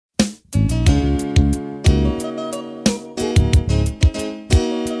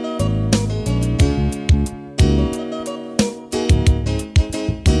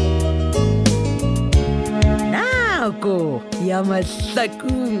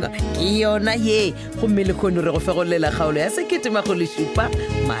Mahlakung ke yona ye go mmele khono re go fegolela kgaolo ya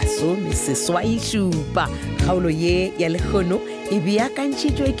 1777 kgaolo ye ya lekgono e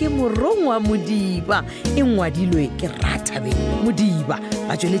beakantšhitšwe ke morongwa Modiba e ngwadilwe ke Rathabeng Modiba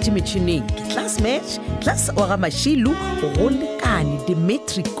ba tsweletše metšhineng ke Classmatch Class Oga Mashilu go lekane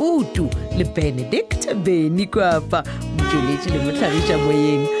Dimitri Kutu le Benedict Beni Kwapa motsweletši le motlhagiša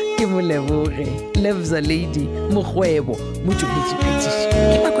moyeng ke Moleboge Lebza Lady Mogwebo motsweletši phetiši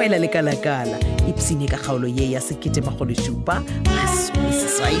ke Makwela le Kalakala ipsine ka kgaolo ye ya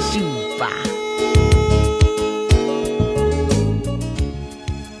 1777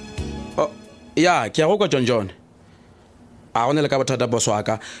 ya ke a go kwa John a gone le ka bothata boss wa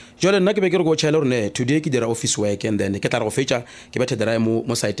ka jole nna ke be ke re go tšhaela gore ne today ke dira office work and then ke tla re go fetša ke bethe dira mo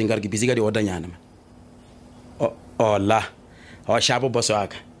siteng ka re ke busy ka di-order nyana man la o shapo boss wa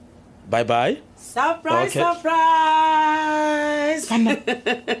ka bye bye. Surprise, Okay. surprise.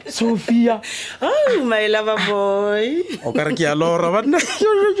 Sophia Oh, my lover boy. o ka re ke a lora banna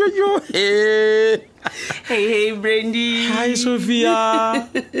Hey, Brandy. hi Sophia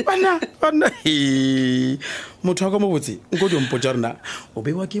banna motho wa ka mo botse nko di mpotsa rona o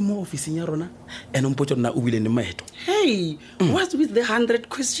bewa ke mo officing ya rona ene mpotsa rona o bile ne maeto Hey, what's with the 100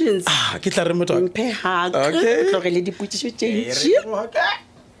 questions? ke tla re motho wa ka. Mpe hak. Okay. Tlogele dipotšišo tše Eh, ntši. re ke go ka.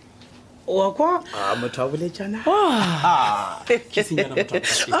 Wa kwa? motho wa boletsana ke senyana motho wa ka.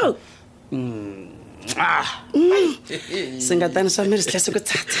 Oh. Sengatane sa mere se tla se go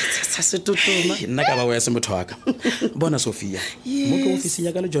tsa se tutuma. nna ka ba o ya se motho wa ka bona Sophia mo ke officing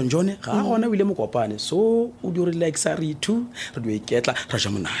ya ka le John ga a gona o ile mo kopane so o di like sa re two re di iketla ra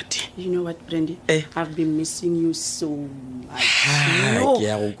ja monate. You know what, Brandy? Eh. I've been missing you so much. ke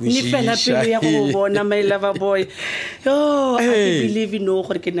ya go Ni fela pelo ya go bona, my lover boy. Yo, I Hey. can't believe you know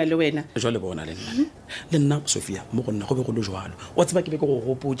gore ke na le wena. jwale bona le nna Sophia mo go nna go be go le jwalo o tseba ke be ke go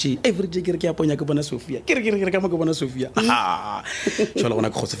gopotse everyday ke re ke a ponya ke bona Sophia ke re ka mo ke bona Sophia jwale gona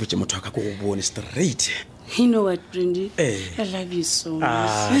ke kgotsofetse motho wa ka go bone straight. You know what, Brandy? Eh. I love you so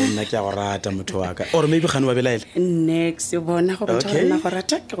much. le nna ke a go rata motho wa ka or maybe gane wa belaela Next, you bona go bontsha Okay. rena go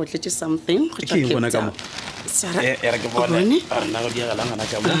rata ke go tletse something go Ke tswa eng bona Cape ka Town. mo? Sara. re ke O bone? bona nna go diagala ngana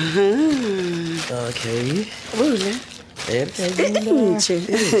ka mo okay Bule. re ka Ntše.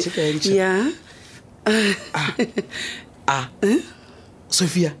 Yeah.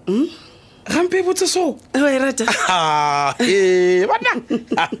 Sophia gampe botse so O e rata? bana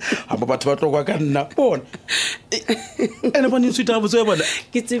amo batho ba tlokwa ka nna bona ene bona ntsuta botse ya bona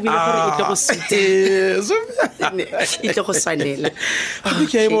Ke tsebile gore e tlo go suta. E tlo go swanela. a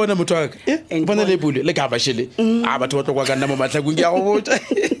ke a e bona motho wa ka And bona bona- le bule le ka ba shele batho ba tlokwa ka nna mo Mahlakung ke a go botsa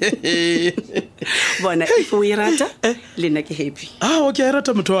Bona, if o e rata, le nna ke happy. okay a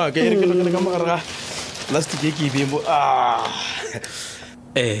rata motho wa ka e re ke nagana ka mogare ga plastic e ke e bemo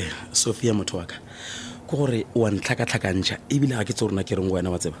Sophia motho wa ka ke gore wa ntlhakatlhakantšha ebile ga ke tse rona ke reng wena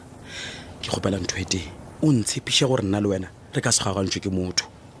wa tseba ke kgopela ntho e teng o ntshepiše gore nna le wena re ka se gagantšwe ke motho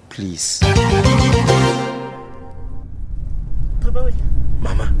please. Papa wena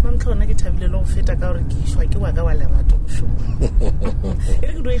Mama mamtlhona ke thabile le go feta ka gore ke išwa ke wa ka wa lerato mošomo e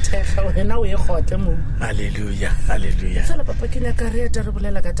re ke do e thekga wena o e gotle mo haleluya fela papa ke nyaka re eta re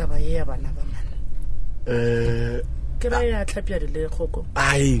bolela ka taba ye ya bana ba mana ke ra ya tlhapjadi le kgoko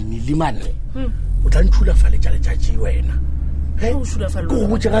ai melimane o tla ntšhula fa letšatši wena o šulafa ke go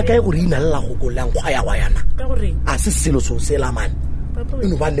botse ga kae gore ina lela go kolang kgwa ya wa yana ka goreng a se selo seo se lamane papa e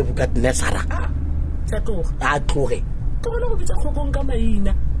no ba nebukadnesara tsa tloga a tloge ke gona go bitsa kgokong ka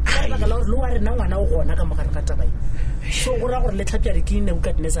maina ka baka la gore le wa rena ngwana o gona ka mogare ga tabae so go raya gore le tlhapjadi ke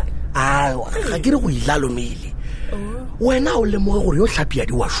nebukadnesara a ga ke re go ilalomele wena o lemoge gore yo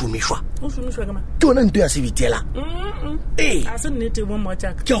tlhapiadi wa šomišwa o šomišwa ke ma ke yona nto ya sebitela ee a se nnete mo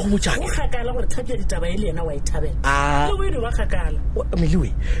mmotsaka ke a go o botšake kgakala gore tlhapjadi taba e le yena wa e thabela a le boedi wa kgakala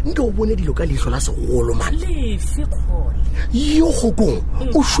melewe nke o bone dilo ka leitlho la segolo mane lefe kgole yo kgokong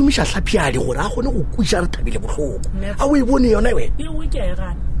o šomiša tlhapiadi gore a kgone go kwiša re thabile botlhoko a o e bone yona wena eo ke a e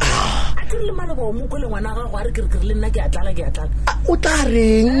gana a ke re le maloba o mokole ngwana gago a re kerekere le nna ke a tlala o tla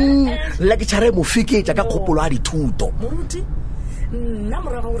reng la ke tšhara mo feketša ka kgopolo a dithuto moruti nna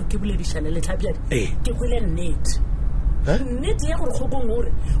moraga gore ke boledišane le tlhapjadi ke kwele nnete nnete ya gore kgokong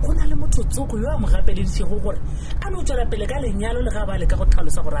gore go na le motho tsoko yo a mo gapeleditšego gore a no tswela pele ka lenyalo le ga ba le ka go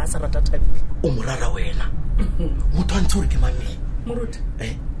tlhalosa gore a sa rata thabile o morara wena motho a ntse gore ke mamele moruti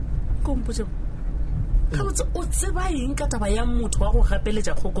kompotse ka botse o tseba eng ka taba ya motho wa go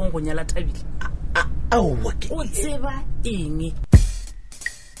gapeletša kgokong go nyala thabile aowa o tseba eng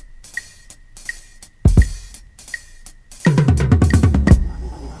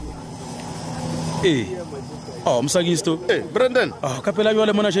msakisto Brandon ka phela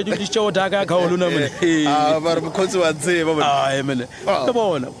jole mona shedu di tsheo daka ka olona mona ba re mokgotsi wa tseba mene ke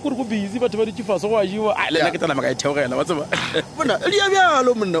bona go re go busy batho ba di tshifasa go a jiwa a le nna ke tsana maka itheogela wa tseba bona le ya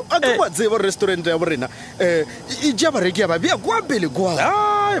bjalo monna a ke wa tseba restaurant ya borena e ja bareki ya ba bia kwa pele kwa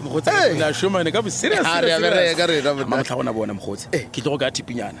mogotsi la shomane ka bo serious a re bereka rena mama tla gona bona mogotsi ke tlo go ka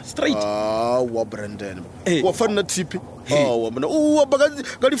tipinyana straight wa Brandon wa fanna tipi wa mona o ba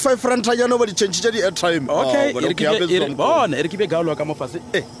ka di 5 rand yana ba di change tsa di airtime okay bona e re ke be gaolo ka mofase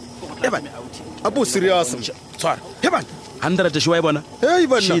ebana apo serious tswara hebana 100 shwa e bona hey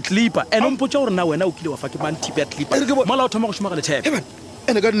bana she clipper and umpotsa gore na wena o kile wa fa ke man tipi at clipper mala o thoma go shoma ga le tshebe ebana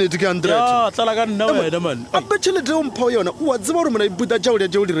ene ka nnete ke 100 ya tsala ka nna wena man a betšhelete o mpha yona o a tseba gore mona iputa tšao le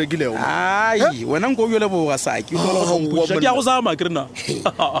tšeo di rekilego ai wena nko yole boga saki ke ya go zama ke rena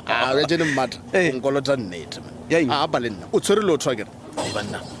a be jene mmata o nkolota nnete a ba le nna o tshwere lotho akere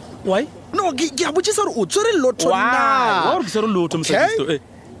banna why no ke a botsisa gore o tshwere lotho na wa re tsere lotho msakisto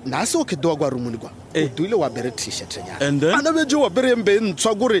na se o ke doa kwa rumuni kwa o duile wa bere t-shirt nyana and then ana beje wa bere mbe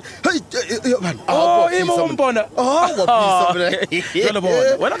ntshwa gore e mo mpona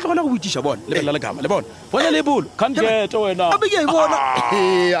wena tlogona go botsisha bona le bela le gama le bona bona le bolo can't get wena abe ke bona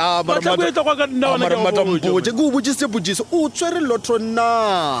mara mboje go botsise botsise o tshwere lotho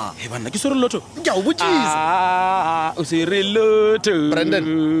na bana ke sore lotho ke a o botsisa o se re lotho Brandon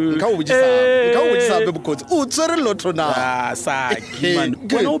nka o botsisa be bokotsi o tshwere lotho na saki man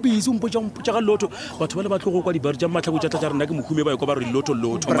wena o busy umpotsa ga lotho batho ba le batlo go kwa di bar ja matlha go tsa tla rena ke mokhume ba go ba re lotho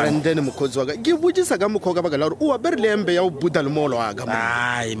Brandon mokotsi wa ka ke botsisa ka mokho ka baka la gore o a bere lembe ya o buta le molo wa ka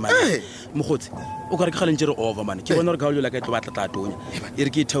ai man mogotsi o ka re ke galentse re over man ke bona re ga o la ka tlo batla tonya e re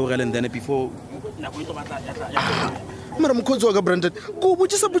ke theogele and then before na go tlo batla mara mokotsi wa ka Brandon go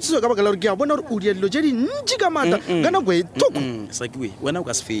botsisa ka baka la gore ke a bona gore o di dilo je di ntši ka mata ka nako e toko sakiwe wena o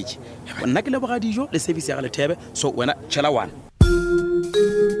ka se fetse nna ke leboga dijo le service ya ga le thebe so wena tšhela one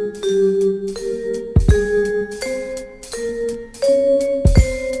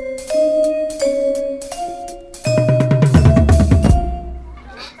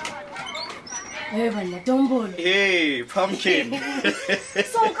Hey, pumpkin.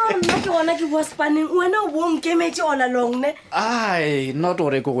 So ka nna ke gona ke bua spanning wena o bo nkemetse all along ne ai not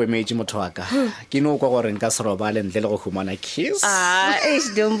gore go emetse motho wa ka ke no kwa gore nka se robale ntle le go humana kiss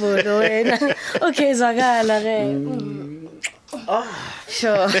Dombolo wena okay zakala ge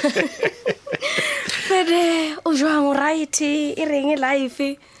sure Fede o jwang right e reng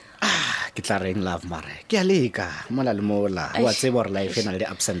life ke tla reng love mare ke a leka mola le mola wa tseba gore life ena le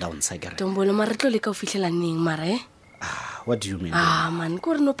ups and downs agere Dombolo mare tlo leka o fihlela neng mare what do you mean man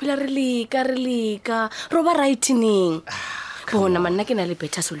ko re no phela re leka roba right neng bona manna ke na le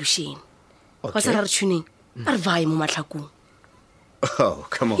better solution wa sa re tuning a re vae mo Mahlakung oh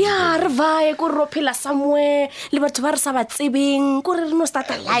come on ya re vae ko ro phela somewhere le batho ba re sa ba tsebeng ko re no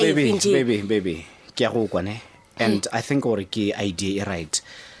start life baby ke a go kwane and I think gore ke idea right.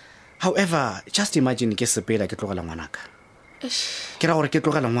 However, just imagine ke sepela ke tlogela ngwanaka. Ke ra gore ke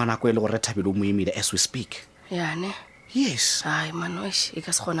tlogela ngwanaka e le gore Thabile o moemile as we speak. Ya ne? Yes. Ai man, e ka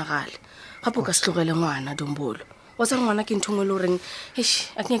se gona gale. Gape o ka se tlogele ngwana Dombolo. O sa ngwana ke nthongwe le reng,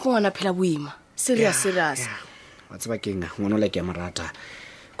 a ke ngwana phela boima. Serious. Wa tseba keng ngwana le ke marata.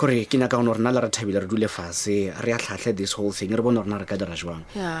 Kore ke nyaka ona rena le re Thabile re dule fase re a tlhatlhe this whole thing re bona rena re ka dira jwang.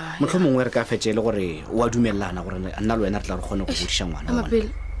 Mohlomongwe re ka fetse le gore wa dumellana gore nna le wena re tla re gone go bodisha ngwana.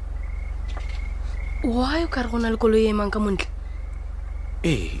 Why o ka re gona le koloi e mang ka montle?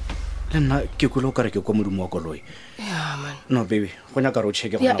 Le nna ke kolo ka re ke kwa modumo wa koloi. Yeah man. No baby, go nyaka re o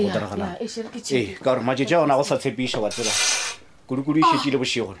cheke gona go diragala. Ka re majetse ona go sa tshepisha wa tsela. Kudu e shekile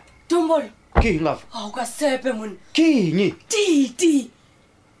boshego. Dombolo. Ke love. O ka sepe mon. Ke eng? Titi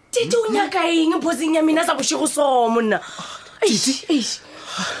o nyaka eng posing ya mina sa boshego so monna.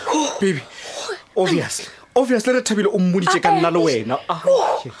 Baby. Obviously re Thabile o mmoditse ka nna le wena.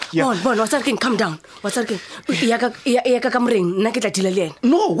 Bona what's that calm down. What's that ya ka kamoreng nna ke tla dila le ena.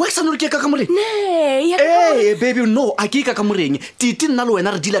 No, why sa no ke ka kamoreng? Ne, Hey baby, no, a ke ka kamoreng. Titi nna le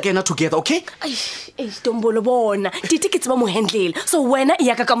wena re dila ka ena together, okay? Dombolo bona. Titi ke tseba mo handle. So wena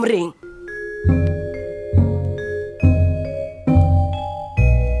ya ka kamoreng.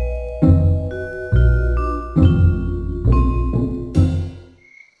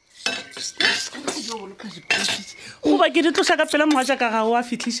 Ba ke di tlosa ka fela moga ka ga wa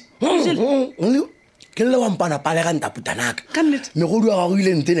fitlhisa ke le wampana pale ga ntaputanaka Ka nnete. megodu ya gago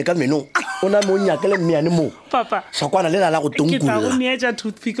ile ntene ka menong o na mo nyakele meane mo Papa. hlokwana le la go Ke tla go tonkulla neetša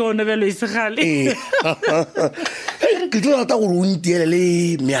toothpick o nebelo e segale. ke tlo rata gore o ntiele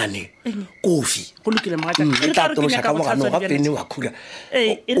le meane kofi Go lokile mogatša. e tla tološa ka mogano ga pene wa khula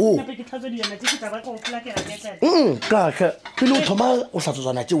katlha pele o thoma o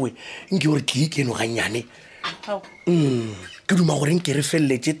tlhatsotswana tsewe nke gore ke ikeno gannyane ke duma gore nke re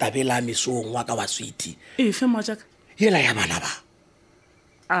feleletse tabela mesong wa ka wa sweety Efe mogatšaka? yela ya bana ba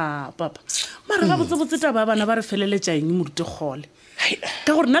Papa. Mara ga botsebotse taba bana ba re feleletša eng moruti kgole.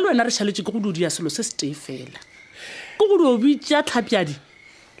 Ka gore nna le wena re šhaletše ke go dudia selo se se tee fela. Ke go dio bitša tlhapjadi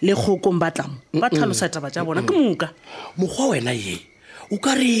le kgokong batlamo. Ba tlhalosa taba tša bona ke moka. mokgwa wena ye o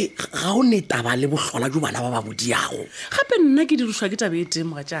ka re ga o ne taba le bohlola jo bana ba ba bodiago Gape nna ke dirišwa ke tabe e teng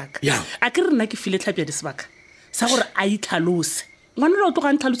mogatšaka. Ya. A ke re nna ke file tlhapjadi sebaka sa gore a itlhalose. Ngwana le o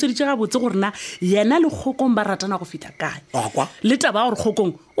tlogang tlhaloseditše gabotse gore na yena le kgokong ba ratana go feta kae. Wa kwa? Le taba ya gore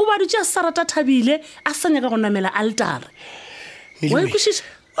kgokong o baditše a sa rata Thabile a sa nyaka go namela altare. Wa ikwešiša?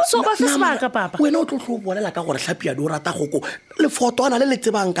 So ba fe sebaka papa. wena o tlo tlo bolela ka gore tlhapiadi o rata goko lefotwana le le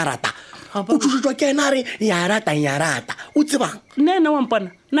tsebang ka rata o tšhošetswa ke ena a re ya rata o tsebang Nne ena wa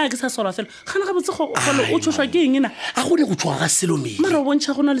mpona nna ke sa sola fela gana gabotse gole o tšhošwa ke eng ena. a gone go tshoga ga selomele Mara o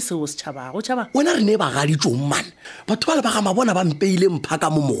bontšha go na le seo se tšhabago tšhaba. wena re ne ba gaditsong mane batho ba le ba ga mabona ba mpeile mphaka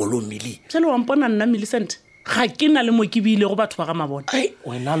mo mogolong meleng Jale wa mpona nna Millicent ga ke na le mo ke bile go batho ba ga mabona. ai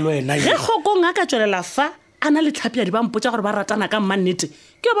wena le wena Ge kgokong a ka tswelela fa a na le tlhapjadi ba mpotsa gore ba ratana ka mmannete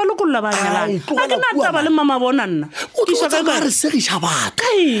ke ba lokolola ba nyalana. Ai, A ke na tlogela taba le mama bona nna. o Ke shaka tlotsama ka- re segiša batho Ka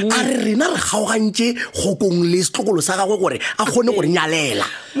eng? a re rena re kgaogantše kgokong le setlogolo sa gagwe gore a kgone gore nyalela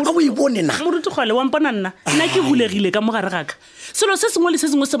a o e bone na moruti kgole wa mpona nna nna ke bulegile ka mogare gaka selo se sengwe le se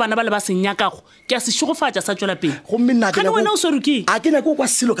sengwe se bana ba le ba senyakago ke a se šogofatša sa tšwela pele. gomme nna Gane wena o swere ke eng? a ke nyako kwa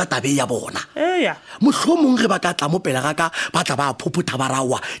selo ka tabe ya bona Eya. mohlomong ge ba ka tla mo pele ga ka ba tla ba phopotha ba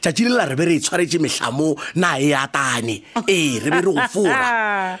rawa tšatši le la re be re e tshwaretse mehlamo na e atane re be re go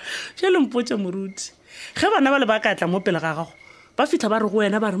fora jale mpotse moruti ge bana ba le ba ka tla mo pele ga gago ba fitlha ba re go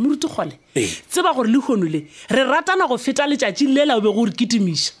wena ba re moruti kgole Ee. tseba gore le kgono le re ratana go feta letšatši lela o be go re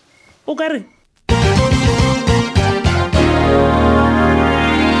kitimiša o ka reng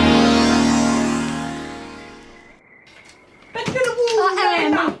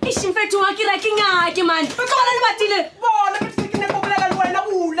Ishinfethu akira kingaki man. Utlogela le batile. Bona bese ke ne go bolela le wena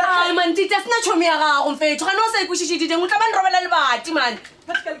ula. Ai man tite sina chomi ya gago mfethu. Ga no sa ikushishitite ngutla ba nrobela le bati man.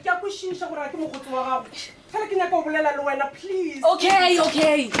 Pascal ke a go shisha gore ke mogotsi wa gago. Fela ke nyaka go bolela le wena please. Okay.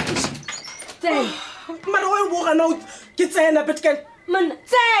 Tsena. Mara wa go gana ke tsena Pascal. Man,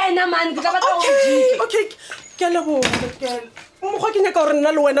 tsena man ke tla ba ka go jike. Okay. Ke a leboga Pascal. Mo go ke nyaka gore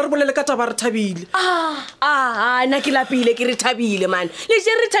nna le wena re bolele ka taba re Thabile. Na ke lapile ke re Thabile man. Le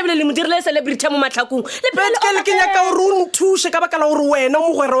je re Thabile le mo dirile celebrity mo Mahlakung. Le Pascal ke nyaka gore o nthushe ka baka la gore wena o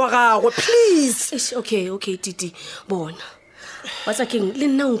mogwere wa gagwe please. Okay titi bona wa tsa keng le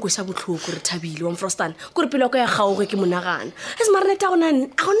nna nko sa botlhoko re Thabile wa Frostana gore pele ka ya gaoge ke monagana es marneta gona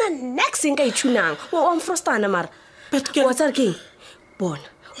next nka itshunang wa Frostana mara wa tsa keng bona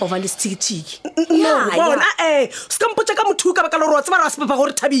over le sticky Bona ska mpotsa ka motho ka baka la gore wa tseba ra se papa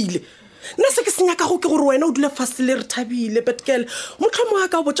gore Thabile. Nna se ke senyaka go ke gore wena o dule fast le re Thabile Pascal. Motlhomo wa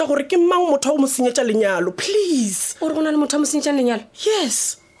ka o botsa gore ke mang motho o mo senyetša lenyalo please. o re gona le motho a mo senyetsang lenyalo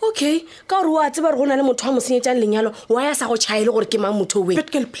Yes. okay ka gore wa tseba re gona le motho a mo senyetsang lenyalo wa ya sa go chaile gore ke mang motho we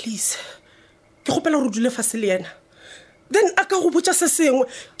Pascal please. Ke gopela gore o dule fast le yena. Then a ka go botsa se sengwe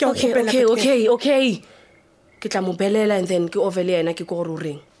ke a go gopela. Okay ke tla mo belela and then ke ovele yena ke go gore o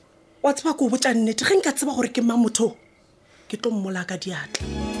reng Wa tseba go botsa nnete ge nka tseba gore ke mang motho ke tlo mmola ka diatla.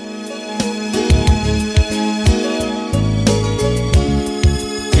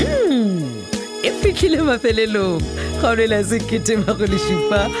 e fitlhile mafelelong kgaolo la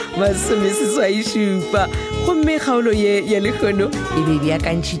 1977 gomme kgaolo ye ya lekgono e be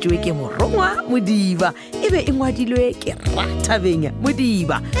beakantšhitšwe ke morongwa Modiba e be e ngwadilwe ke Rathabeng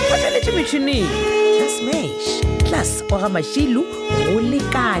Modiba ba tšweletše metšhineng Smash Class wa ga Mashilu go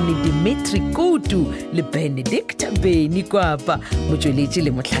lekane Dimitri Kutu le Benedict Beni Kwapa motšweletši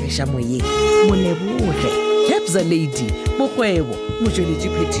le motlhagiša moyeng Moleboge Hebza Lady mokgwebo motšweletši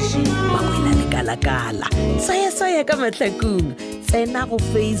phetiši makwela lekalakala saya ka Mahlakung tsena go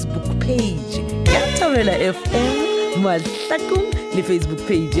Facebook page ya Thobela FM Mahlakung le Facebook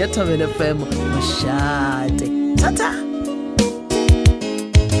page ya Thobela FM Mošate tata